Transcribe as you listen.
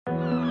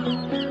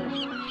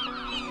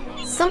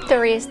Some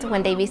tourists,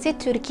 when they visit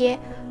Turkey,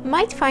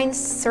 might find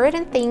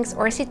certain things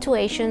or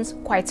situations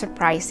quite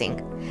surprising.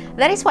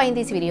 That is why in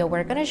this video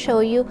we're going to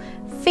show you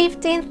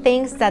 15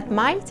 things that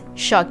might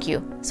shock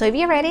you. So if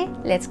you're ready,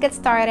 let's get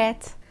started.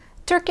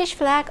 Turkish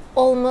flag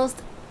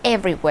almost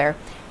everywhere.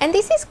 And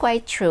this is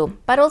quite true,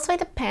 but also it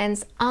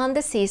depends on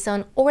the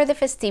season or the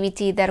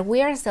festivity that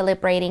we are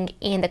celebrating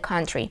in the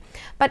country.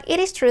 But it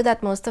is true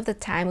that most of the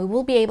time we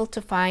will be able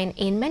to find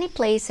in many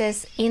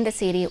places in the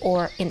city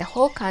or in the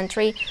whole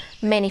country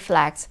many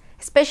flags,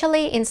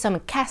 especially in some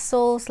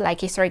castles,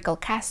 like historical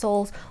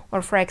castles,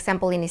 or for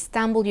example in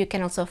Istanbul you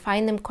can also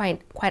find them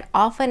quite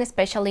often,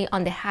 especially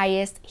on the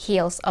highest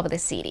hills of the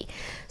city.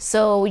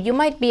 So you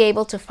might be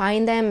able to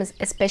find them,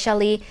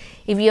 especially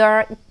if you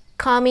are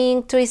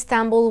coming to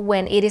Istanbul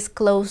when it is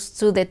close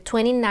to the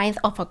 29th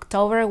of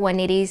October, when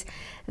it is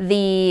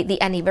the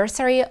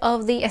anniversary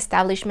of the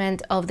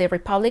establishment of the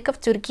Republic of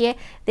Turkey.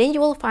 Then you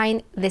will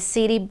find the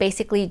city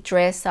basically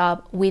dressed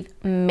up with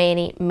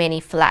many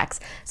flags.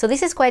 So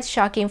this is quite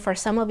shocking for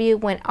some of you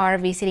when are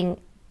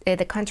visiting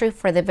the country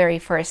for the very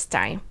first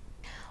time.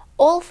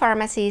 All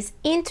pharmacies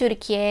in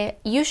Turkey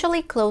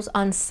usually close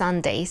on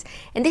Sundays,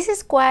 and this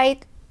is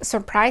quite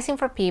surprising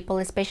for people,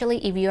 especially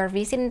if you are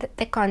visiting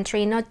the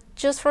country not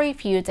just for a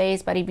few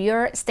days, but if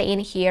you're staying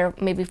here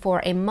maybe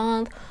for a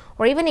month,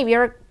 or even if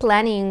you're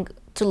planning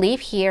to live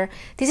here.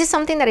 This is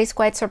something that is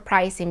quite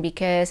surprising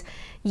because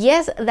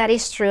yes, that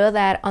is true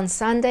that on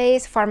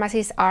Sundays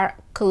pharmacies are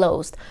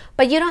closed,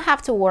 but you don't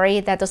have to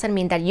worry. That doesn't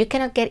mean that you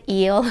cannot get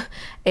ill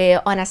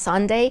on a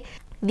Sunday.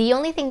 The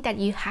only thing that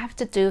you have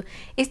to do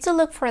is to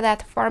look for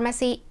that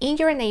pharmacy in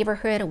your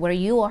neighborhood where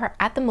you are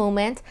at the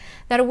moment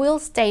that will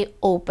stay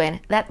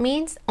open. That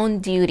means on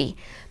duty,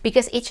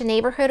 because each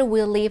neighborhood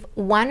will leave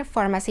one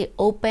pharmacy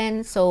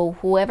open, so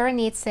whoever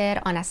needs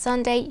it on a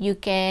Sunday, you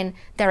can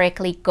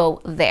directly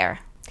go there.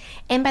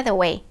 And by the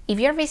way, if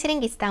you're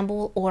visiting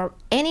Istanbul or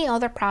any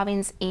other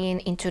province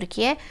in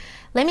Turkey,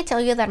 let me tell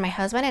you that my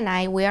husband and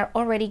I, we are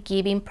already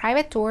giving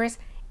private tours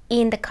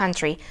in the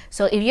country.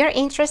 So if you're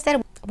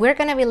interested, we're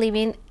gonna be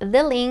leaving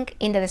the link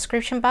in the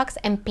description box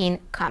and pinned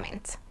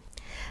comment.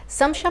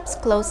 Some shops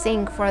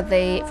closing for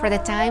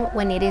the time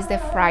when it is the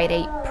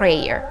Friday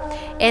prayer,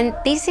 and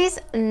this is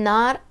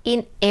not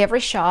in every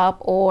shop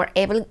or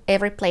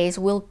every place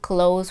will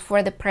close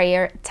for the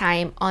prayer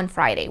time on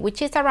Friday,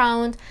 which is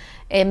around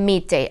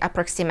midday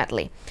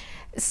approximately.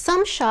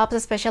 Some shops,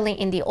 especially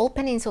in the Old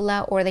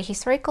Peninsula or the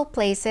historical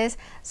places,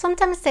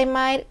 sometimes they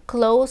might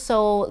close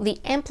so the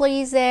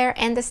employees there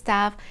and the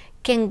staff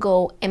can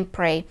go and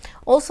pray.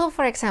 Also,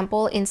 for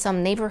example, in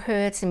some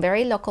neighborhoods, in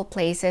very local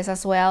places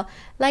as well,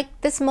 like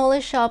the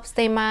smallest shops,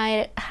 they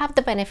might have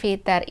the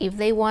benefit that if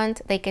they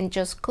want, they can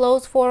just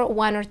close for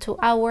 1 or 2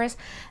 hours,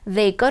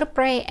 they go to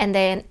pray and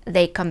then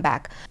they come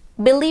back.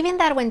 Believing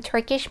that when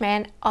Turkish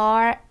men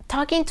are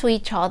talking to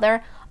each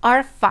other,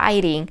 are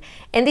fighting.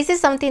 And this is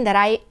something that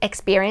I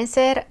experienced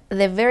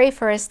the very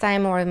first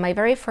time, or my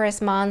very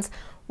first months,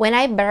 when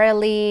I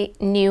barely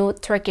knew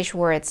Turkish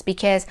words,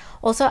 because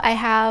also I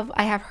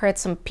have heard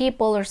some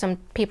people, or some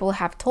people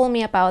have told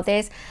me about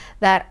this,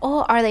 that,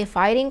 oh, are they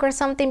fighting or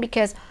something?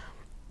 Because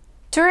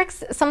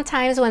Turks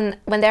sometimes when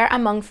they're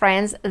among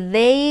friends,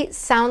 they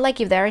sound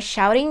like if they're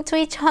shouting to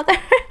each other,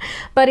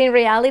 but in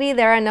reality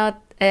they are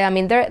not. I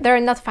mean, they're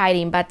not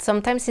fighting, but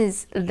sometimes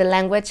since the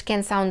language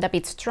can sound a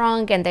bit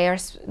strong and they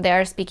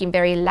are speaking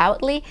very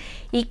loudly,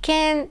 it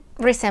can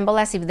resemble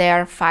as if they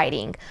are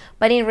fighting.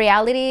 But in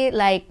reality,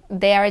 like,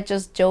 they are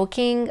just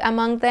joking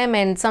among them,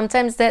 and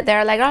sometimes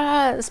they're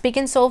like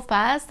speaking so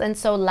fast and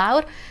so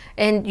loud,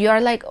 and you are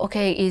like,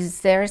 okay,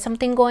 is there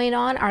something going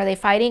on? Are they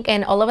fighting?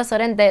 And all of a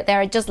sudden they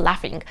are just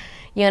laughing,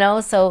 you know.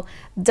 So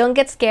don't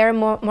get scared.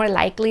 More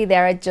likely they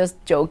are just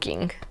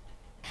joking.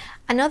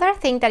 Another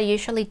thing that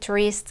usually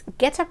tourists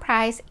get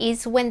surprised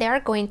is when they are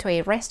going to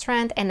a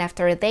restaurant and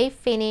after they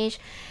finish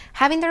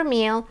having their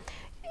meal,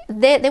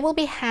 they will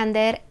be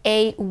handed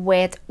a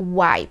wet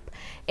wipe.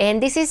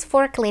 And this is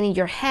for cleaning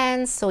your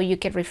hands so you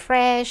can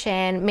refresh,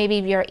 and maybe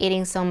if you're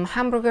eating some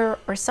hamburger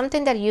or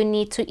something that you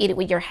need to eat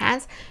with your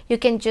hands, you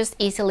can just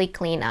easily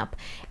clean up.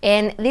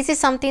 And this is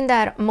something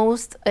that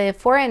most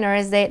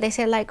foreigners, they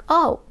say like,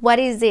 oh, what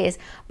is this?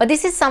 But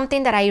this is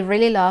something that I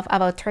really love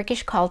about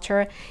Turkish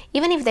culture.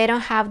 Even if they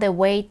don't have the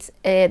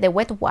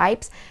wet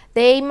wipes,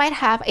 they might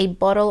have a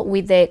bottle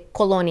with the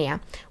colonia,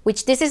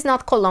 which this is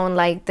not cologne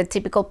like the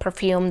typical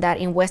perfume that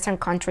in Western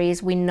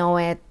countries we know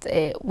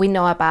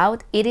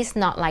about. It is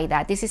not like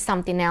that. This is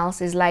something else.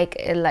 It's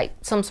like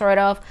some sort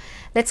of,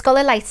 let's call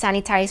it like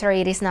sanitizer.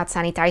 It is not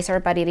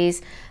sanitizer, but it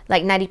is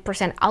like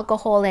 90%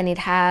 alcohol, and it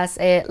has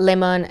a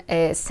lemon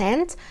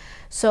scent.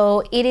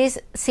 So it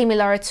is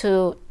similar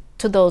to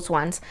those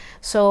ones.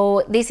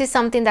 So this is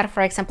something that,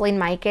 for example, in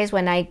my case,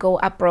 when I go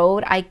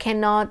abroad, I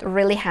cannot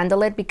really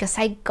handle it because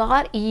I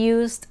got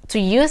used to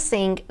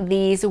using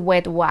these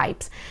wet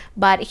wipes.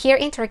 But here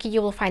in Turkey,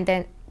 you will find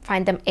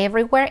them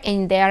everywhere,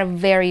 and they are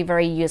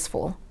very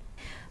useful.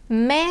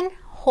 Men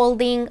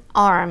holding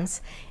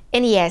arms.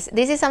 And yes,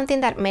 this is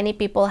something that many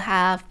people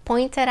have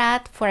pointed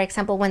at, for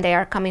example, when they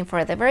are coming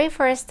for the very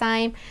first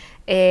time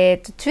to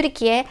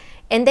Turkey,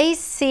 and they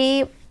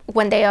see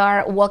when they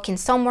are walking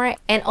somewhere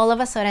and all of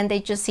a sudden they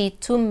just see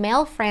two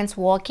male friends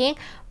walking,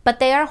 but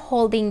they are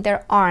holding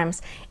their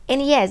arms.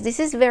 And yes, this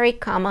is very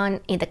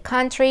common in the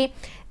country.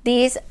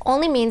 This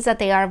only means that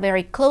they are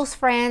very close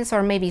friends,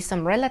 or maybe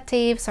some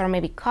relatives, or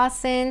maybe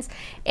cousins,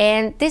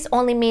 and this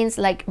only means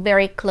like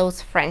very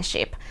close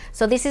friendship.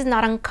 So this is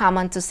not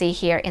uncommon to see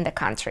here in the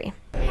country.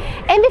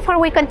 And before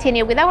we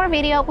continue with our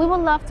video, we would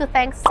love to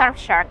thank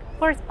Surfshark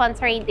for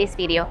sponsoring this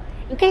video.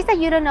 In case that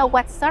you don't know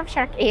what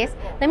Surfshark is,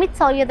 let me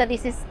tell you that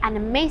this is an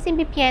amazing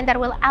VPN that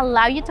will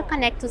allow you to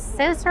connect to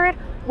censored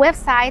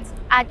websites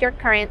at your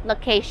current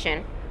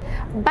location.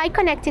 By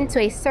connecting to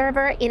a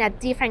server in a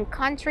different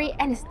country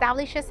and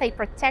establishes a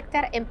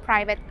protected and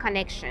private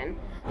connection.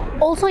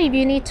 Also, if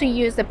you need to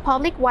use the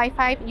public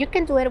Wi-Fi, you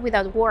can do it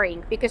without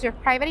worrying because your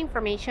private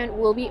information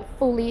will be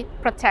fully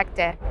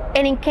protected.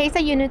 And in case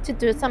that you need to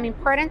do some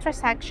important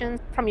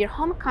transactions from your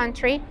home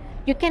country,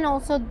 you can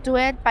also do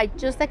it by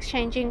just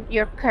exchanging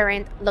your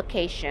current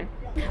location.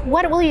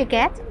 What will you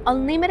get?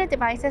 Unlimited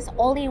devices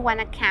all in one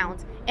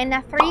account and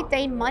a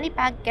 3-day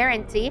money-back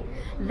guarantee.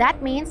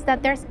 That means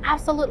that there's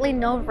absolutely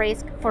no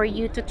risk for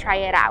you to try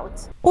it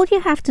out. All you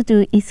have to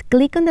do is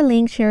click on the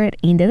link shared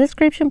in the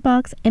description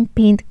box and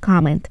pinned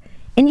comment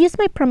and use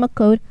my promo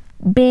code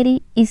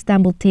Bery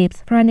Istanbul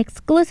Tips for an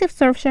exclusive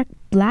Surfshark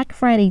Black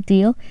Friday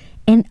deal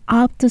and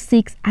up to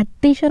 6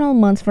 additional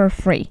months for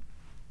free.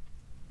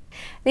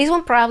 This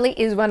one probably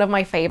is one of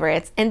my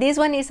favorites, and this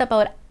one is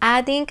about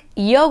adding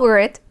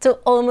yogurt to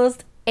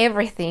almost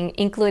everything,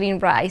 including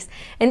rice.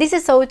 And this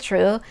is so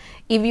true.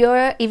 If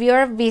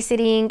you're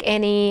visiting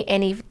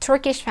any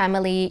Turkish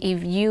family,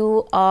 if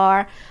you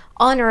are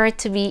honored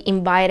to be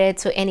invited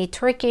to any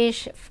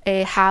Turkish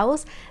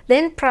house,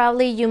 then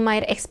probably you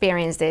might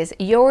experience this.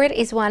 Yogurt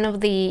is one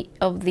of the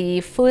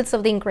foods,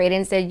 of the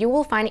ingredients that you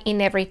will find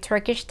in every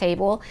Turkish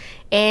table,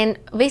 and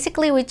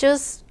basically we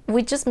just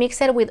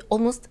mix it with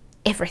almost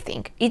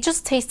everything. It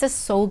just tasted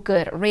so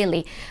good,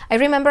 really. I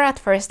remember at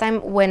first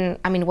time when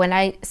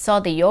I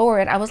saw the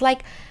yogurt, I was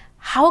like,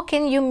 how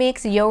can you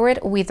mix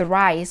yogurt with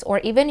rice, or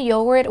even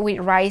yogurt with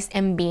rice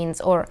and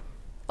beans, or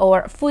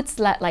foods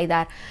like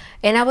that?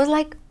 And I was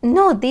like,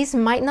 no, this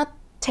might not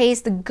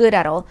taste good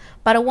at all.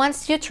 But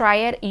once you try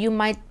it, you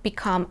might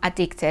become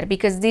addicted,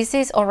 because this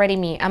is already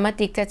me. I'm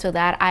addicted to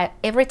that.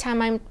 Every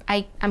time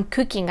I'm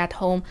cooking at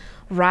home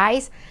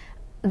rice,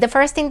 the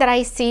first thing that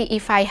I see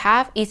if I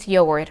have is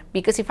yogurt,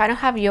 because if I don't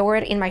have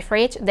yogurt in my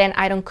fridge, then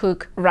I don't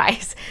cook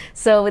rice.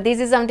 So this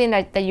is something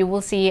that you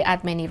will see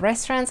at many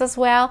restaurants as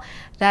well,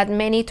 that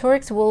many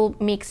Turks will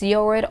mix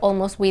yogurt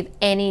almost with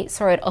any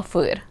sort of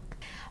food.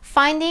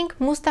 Finding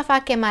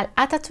Mustafa Kemal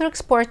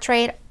Atatürk's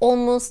portrait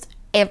almost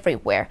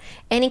everywhere.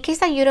 And in case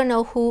that you don't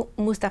know who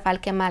Mustafa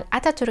Kemal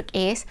Atatürk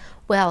is,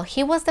 well,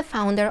 he was the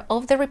founder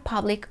of the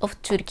Republic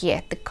of Turkey,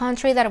 the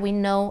country that we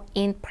know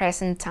in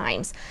present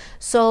times.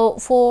 So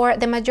for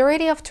the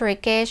majority of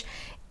Turkish,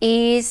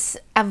 is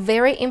a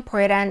very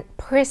important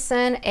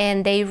person,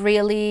 and they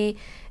really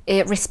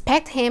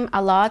respect him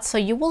a lot. So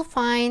you will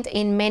find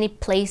in many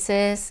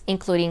places,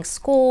 including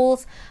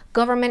schools,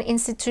 government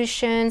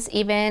institutions,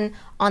 even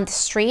on the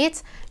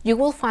streets, you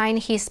will find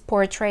his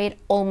portrait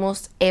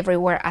almost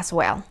everywhere as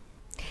well.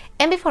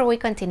 And before we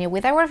continue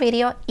with our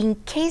video, in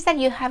case that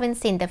you haven't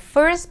seen the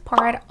first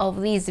part of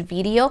this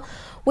video,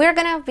 we're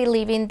gonna be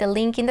leaving the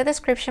link in the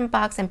description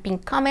box and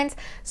pinned comments.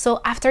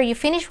 So after you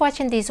finish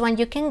watching this one,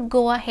 you can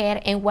go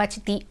ahead and watch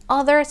the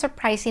other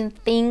surprising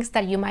things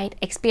that you might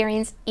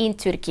experience in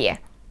Turkey.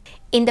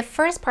 In the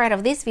first part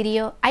of this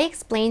video, I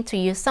explained to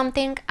you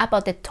something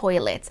about the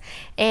toilets.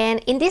 And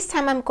in this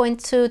time, I'm going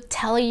to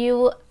tell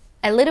you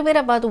a little bit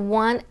about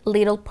one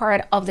little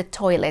part of the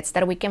toilets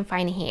that we can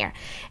find here.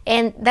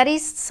 And that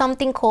is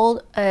something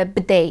called a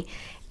bidet.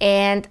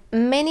 And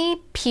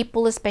many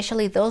people,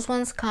 especially those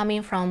ones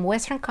coming from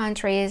Western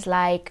countries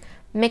like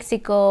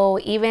Mexico,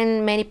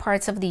 even many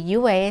parts of the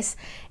US,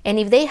 and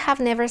if they have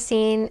never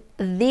seen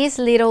this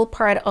little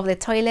part of the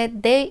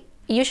toilet, they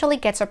usually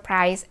get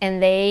surprised,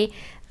 and they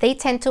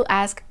tend to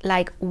ask,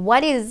 like,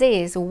 what is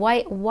this?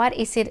 What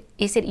is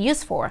it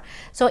used for?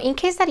 So in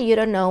case that you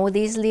don't know,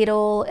 this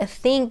little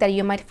thing that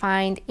you might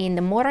find in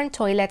the modern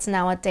toilets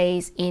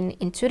nowadays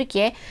in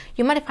Turkey,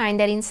 you might find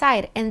that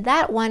inside. And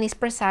that one is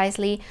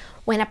precisely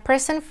when a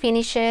person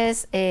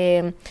finishes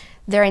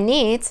their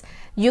needs,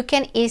 you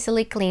can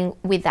easily clean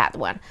with that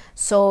one.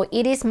 So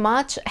it is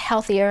much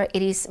healthier,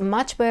 it is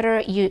much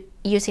better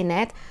using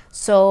it.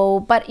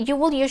 So, but you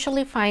will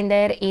usually find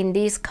it in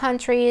these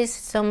countries,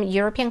 some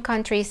European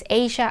countries,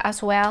 Asia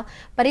as well,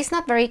 but it's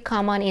not very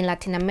common in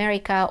Latin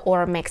America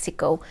or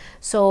Mexico.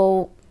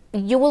 So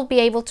you will be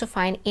able to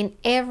find in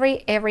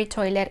every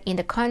toilet in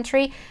the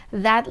country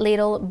that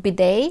little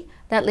bidet,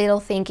 that little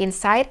thing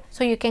inside,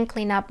 so you can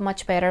clean up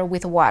much better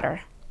with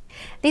water.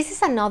 This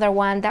is another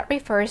one that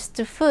refers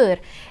to food,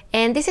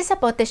 and this is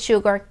about the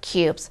sugar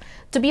cubes.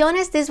 To be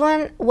honest, this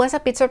one was a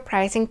bit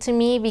surprising to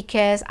me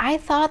because I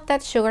thought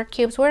that sugar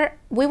cubes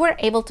we were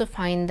able to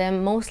find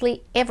them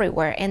mostly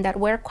everywhere and that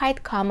were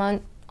quite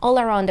common all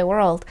around the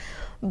world.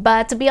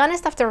 But to be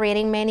honest, after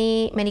reading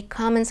many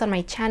comments on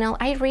my channel,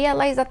 I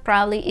realized that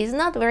probably is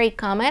not very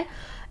common,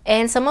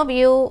 and some of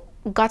you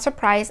got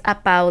surprised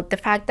about the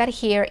fact that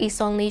here is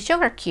only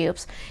sugar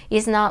cubes.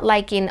 It's not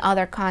like in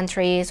other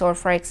countries, or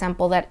for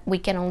example that we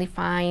can only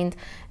find,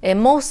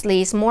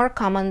 mostly it's more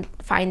common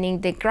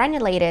finding the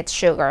granulated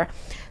sugar.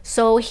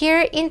 So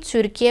here in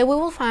Turkey we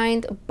will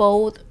find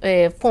both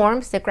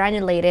forms, the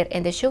granulated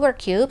and the sugar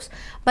cubes,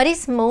 but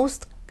it's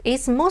most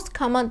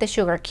common the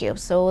sugar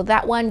cubes. So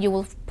that one you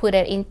will put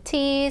it in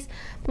teas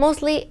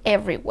mostly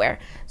everywhere.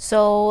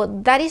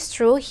 So that is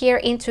true, here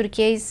in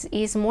Turkey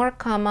is more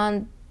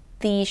common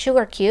the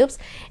sugar cubes.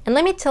 And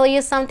let me tell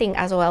you something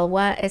as well,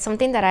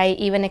 something that I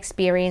even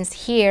experienced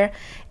here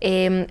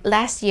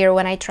last year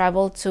when I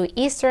traveled to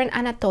Eastern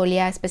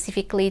Anatolia,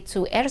 specifically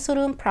to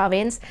Erzurum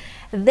province.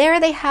 There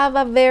they have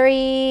a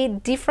very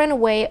different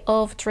way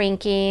of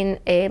drinking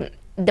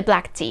the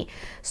black tea.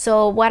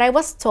 So what I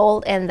was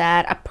told, and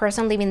that a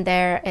person living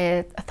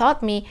there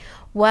taught me,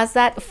 was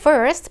that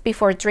first,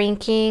 before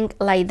drinking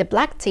like the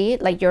black tea,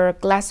 like your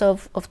glass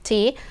of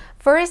tea,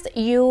 first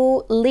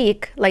you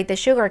lick like the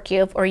sugar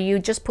cube, or you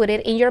just put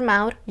it in your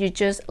mouth, you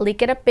just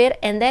lick it a bit,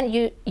 and then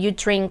you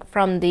drink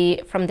from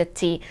the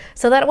tea.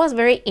 So that was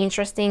very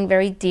interesting,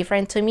 very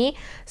different to me.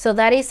 So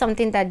that is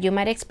something that you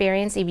might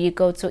experience if you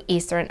go to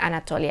Eastern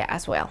Anatolia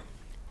as well.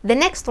 The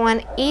next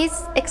one is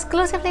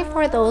exclusively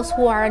for those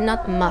who are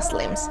not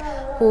Muslims,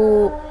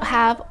 who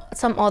have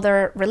some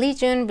other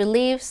religion,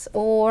 beliefs,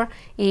 or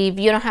if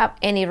you don't have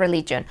any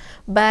religion.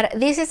 But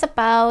this is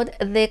about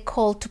the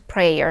call to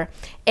prayer.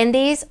 And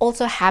this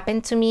also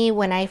happened to me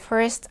when I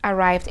first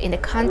arrived in the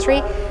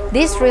country.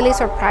 This really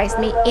surprised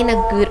me in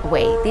a good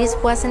way. This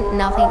wasn't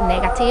nothing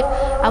negative.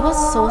 I was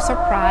so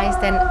surprised,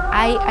 and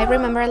I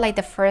remember like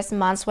the first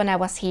months when I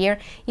was here,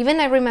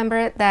 even I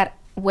remember that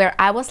where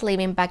I was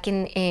living back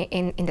in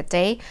the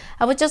day,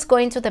 I was just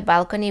going to the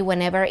balcony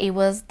whenever it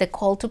was the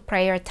call to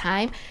prayer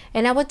time,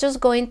 and I was just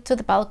going to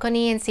the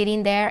balcony and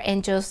sitting there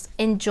and just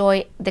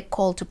enjoy the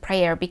call to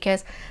prayer,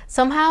 because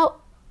somehow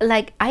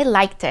like I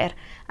liked it,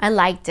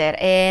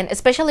 and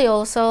especially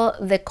also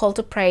the call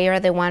to prayer,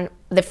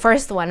 the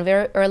first one,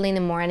 very early in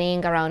the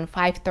morning, around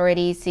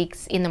 5:30,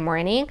 6 in the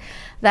morning.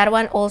 That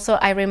one also,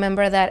 I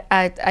remember that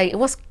it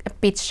was a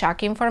bit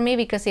shocking for me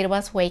because it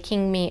was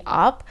waking me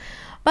up.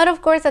 But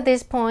of course, at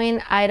this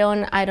point, I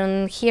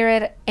don't hear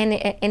it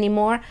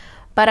anymore.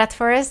 But at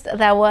first,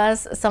 that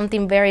was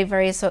something very,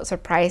 very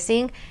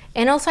surprising.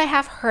 And also, I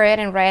have heard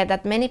and read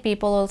that many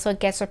people also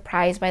get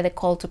surprised by the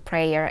call to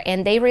prayer,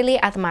 and they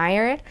really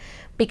admire it,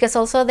 because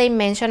also they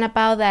mention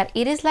about that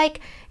it is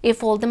like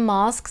if all the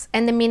mosques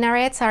and the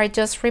minarets are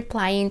just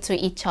replying to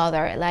each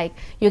other. Like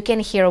you can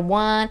hear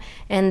one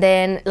and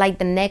then like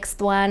the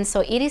next one.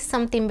 So it is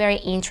something very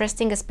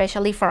interesting,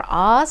 especially for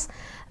us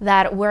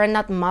that we're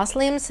not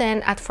Muslims,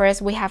 and at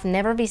first we have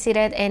never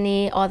visited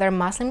any other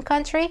Muslim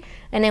country,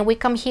 and then we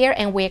come here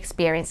and we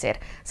experience it.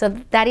 So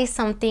that is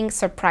something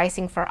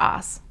surprising for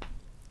us.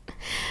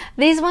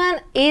 This one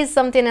is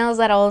something else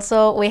that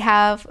also we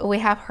have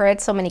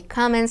heard so many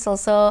comments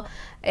also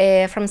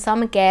from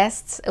some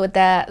guests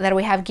that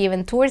we have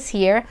given tours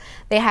here.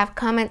 They have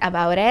commented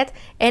about it,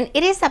 and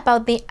it is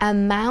about the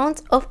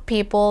amount of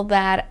people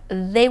that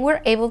they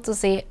were able to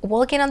see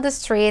walking on the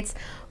streets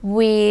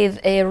with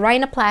a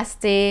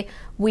rhinoplasty,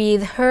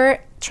 with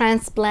hair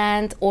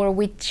transplant, or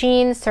with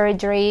chin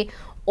surgery,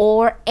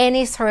 or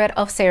any sort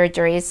of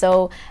surgery.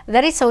 So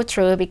that is so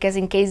true, because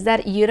in case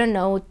that you don't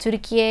know,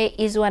 Turkey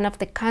is one of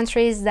the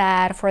countries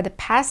that for the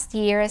past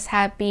years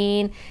have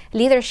been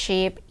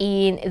leadership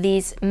in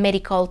this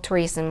medical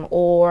tourism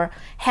or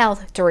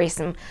health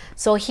tourism.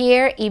 So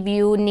here, if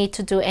you need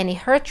to do any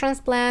hair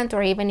transplant,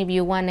 or even if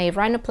you want a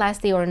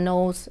rhinoplasty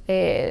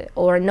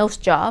or nose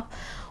job,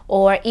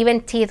 or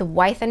even teeth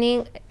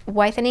whitening,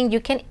 you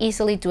can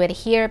easily do it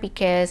here,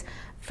 because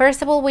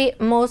first of all,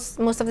 most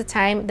of the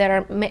time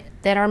there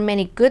are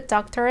many good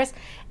doctors,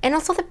 and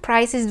also the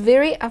price is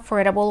very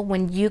affordable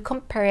when you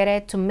compare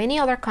it to many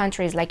other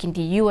countries like in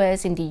the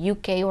US, in the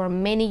UK, or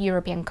many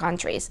European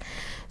countries.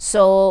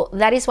 So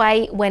that is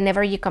why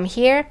whenever you come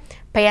here,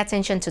 pay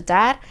attention to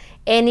that.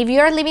 And if you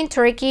are leaving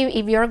Turkey,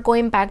 if you're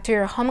going back to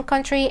your home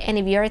country, and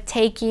if you're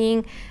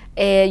taking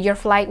your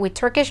flight with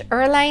Turkish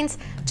Airlines,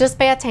 just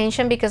pay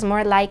attention, because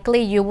more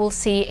likely you will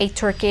see a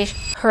Turkish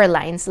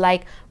Airlines,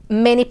 like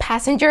many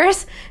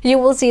passengers, you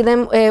will see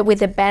them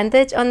with a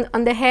bandage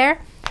on the hair.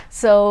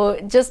 So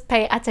just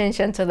pay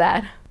attention to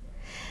that.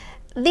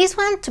 This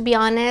one, to be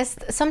honest,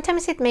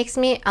 sometimes it makes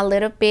me a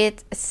little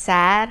bit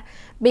sad,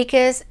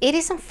 because it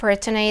is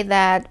unfortunate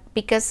that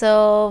because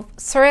of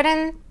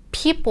certain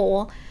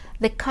people,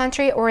 the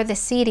country or the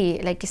city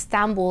like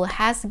Istanbul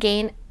has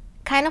gained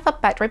kind of a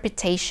bad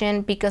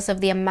reputation because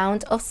of the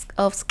amount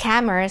of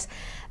scammers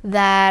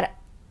that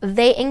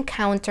they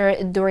encounter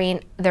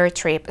during their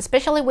trip,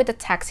 especially with the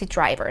taxi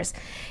drivers.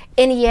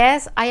 And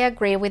yes, I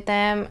agree with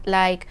them,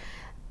 like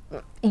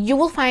you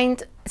will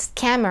find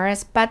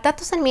scammers, but that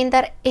doesn't mean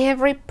that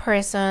every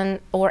person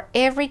or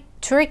every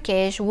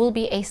Turkish will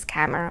be a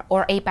scammer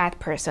or a bad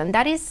person.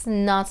 That is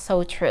not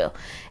so true.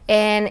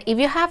 And if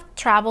you have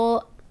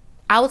traveled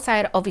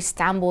outside of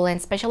Istanbul, and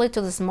especially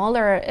to the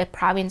smaller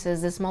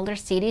provinces, the smaller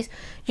cities,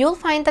 you'll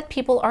find that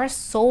people are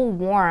so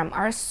warm,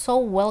 are so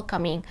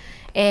welcoming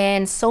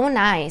and so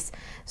nice.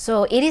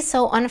 So it is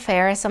so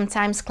unfair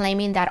sometimes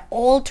claiming that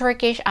all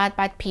Turkish are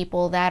bad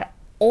people, that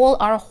all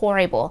are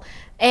horrible.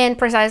 And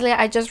precisely,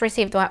 I just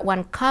received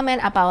one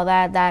comment about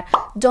that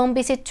don't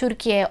visit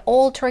Turkey,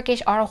 all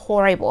Turkish are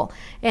horrible.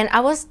 And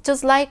I was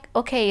just like,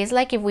 okay, it's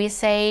like if we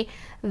say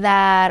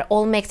that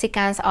all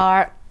Mexicans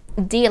are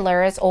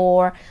dealers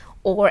or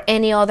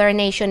any other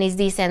nation is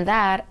this and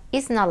that.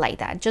 It's not like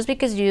that. Just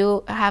because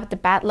you have the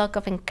bad luck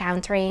of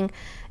encountering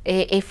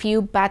a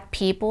few bad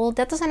people,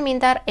 that doesn't mean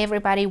that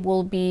everybody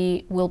will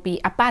be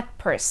a bad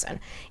person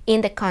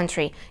in the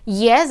country.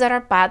 Yes, there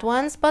are bad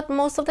ones, but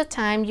most of the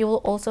time you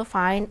will also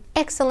find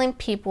excellent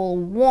people,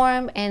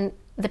 warm, and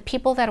the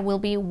people that will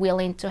be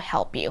willing to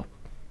help you.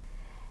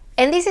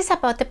 And this is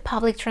about the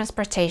public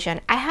transportation.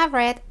 I have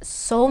read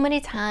so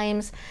many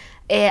times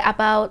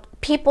about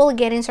people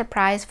getting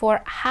surprised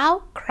for how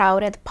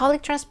crowded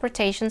public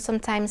transportation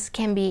sometimes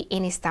can be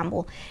in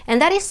Istanbul.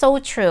 And that is so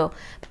true.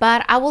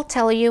 But I will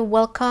tell you,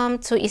 welcome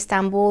to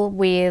Istanbul,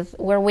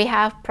 where we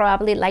have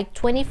probably like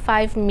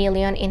 25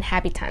 million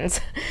inhabitants,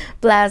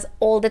 plus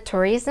all the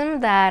tourism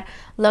that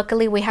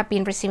luckily we have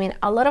been receiving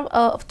a lot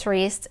of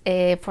tourists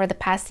for the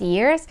past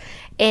years.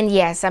 And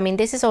yes, I mean,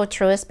 this is so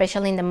true,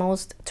 especially in the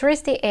most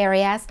touristy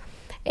areas.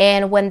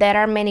 And when there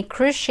are many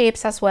cruise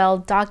ships as well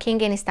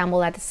docking in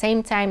Istanbul at the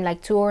same time,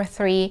 like 2 or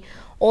 3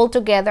 all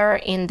together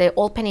in the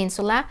whole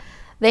peninsula,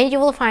 then you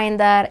will find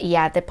that,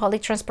 yeah, the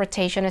public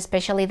transportation,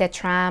 especially the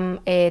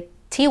tram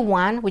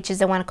T1, which is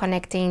the one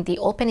connecting the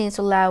whole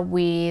peninsula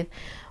with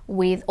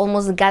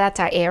almost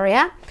Galata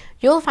area,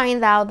 you'll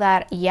find out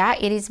that, yeah,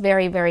 it is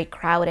very, very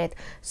crowded.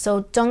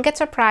 So don't get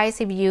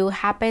surprised if you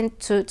happen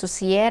to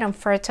see it.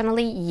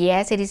 Unfortunately,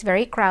 yes, it is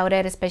very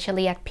crowded,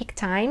 especially at peak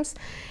times.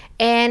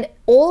 And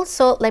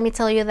also, let me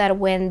tell you that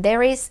when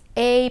there is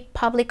a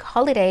public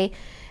holiday,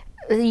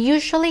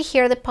 usually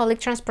here the public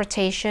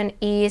transportation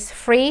is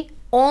free,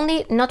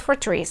 only not for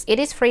tourists. It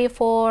is free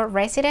for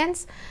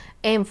residents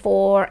and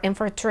for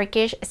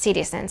Turkish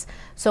citizens.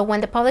 So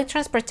when the public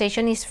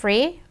transportation is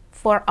free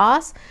for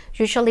us,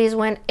 usually is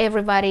when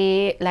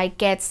everybody like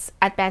gets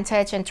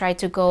advantage and try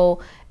to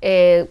go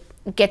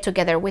get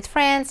together with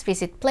friends,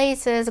 visit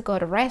places, go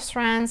to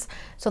restaurants.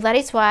 So that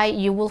is why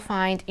you will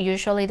find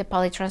usually the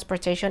public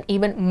transportation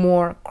even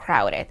more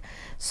crowded.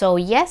 So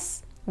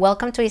yes,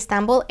 welcome to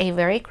Istanbul, a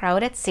very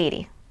crowded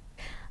city.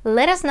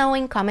 Let us know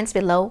in comments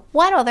below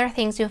what other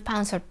things you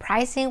found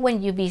surprising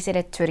when you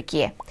visited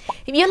Turkey.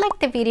 If you liked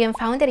the video and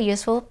found it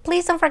useful,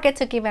 please don't forget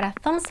to give it a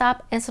thumbs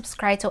up and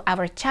subscribe to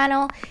our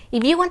channel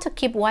if you want to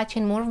keep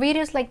watching more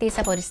videos like this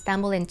about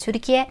Istanbul and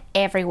Turkey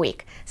every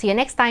week. See you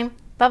next time.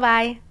 Bye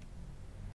bye.